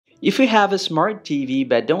If you have a smart TV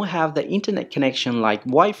but don't have the internet connection like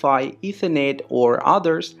Wi-Fi, Ethernet or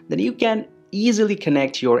others, then you can easily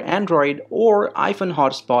connect your Android or iPhone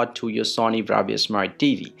hotspot to your Sony Bravia Smart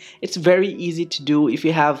TV. It's very easy to do. If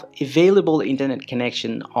you have available internet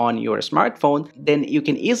connection on your smartphone, then you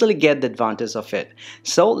can easily get the advantage of it.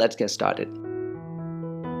 So let's get started.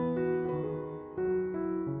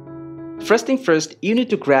 First thing first, you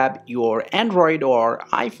need to grab your Android or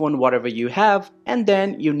iPhone, whatever you have, and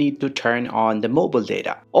then you need to turn on the mobile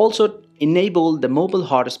data. Also enable the mobile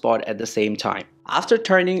hotspot at the same time. After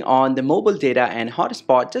turning on the mobile data and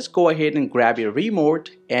hotspot, just go ahead and grab your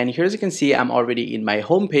remote, and here as you can see, I'm already in my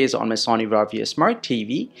home page on my Sony Bravia Smart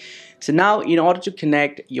TV. So now in order to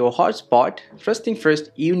connect your hotspot, first thing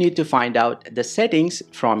first, you need to find out the settings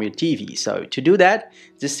from your TV. So to do that,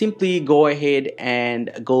 just simply go ahead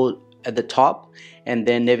and go at the top and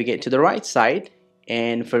then navigate to the right side,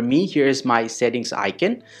 and for me, here's my settings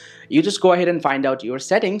icon. You just go ahead and find out your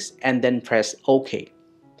settings and then press OK,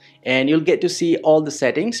 and you'll get to see all the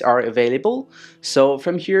settings are available. So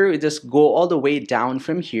from here, you just go all the way down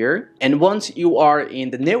from here, and once you are in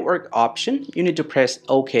the network option, you need to press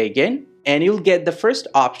OK again, and you'll get the first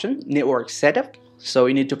option, network setup. So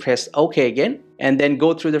you need to press OK again, and then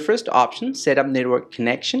go through the first option, set up network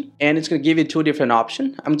connection, and it's going to give you two different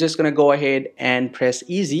options. I'm just going to go ahead and press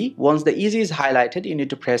easy. Once the easy is highlighted, you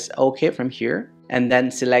need to press OK from here, and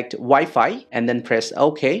then select Wi-Fi and then press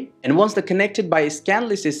OK. And once the connected by scan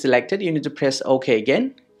list is selected, you need to press OK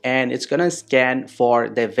again, and it's gonna scan for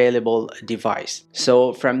the available device.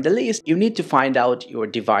 So from the list, you need to find out your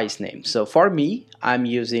device name. So for me, I'm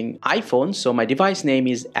using iPhone, so my device name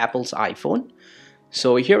is Apple's iPhone.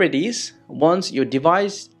 So here it is. Once your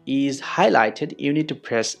device is highlighted, you need to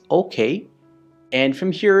press OK, and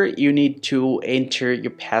from here you need to enter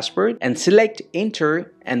your password and select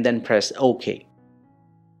enter and then press OK.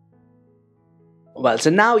 Well, so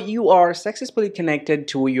now you are successfully connected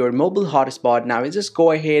to your mobile hotspot. Now you just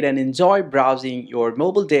go ahead and enjoy browsing your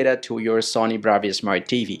mobile data to your Sony Bravia Smart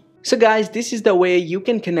TV. So guys, this is the way you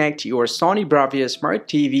can connect your Sony Bravia Smart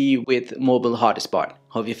TV with mobile hotspot.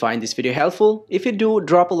 Hope you find this video helpful. If you do,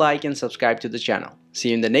 drop a like and subscribe to the channel. See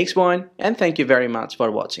you in the next one, and thank you very much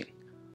for watching.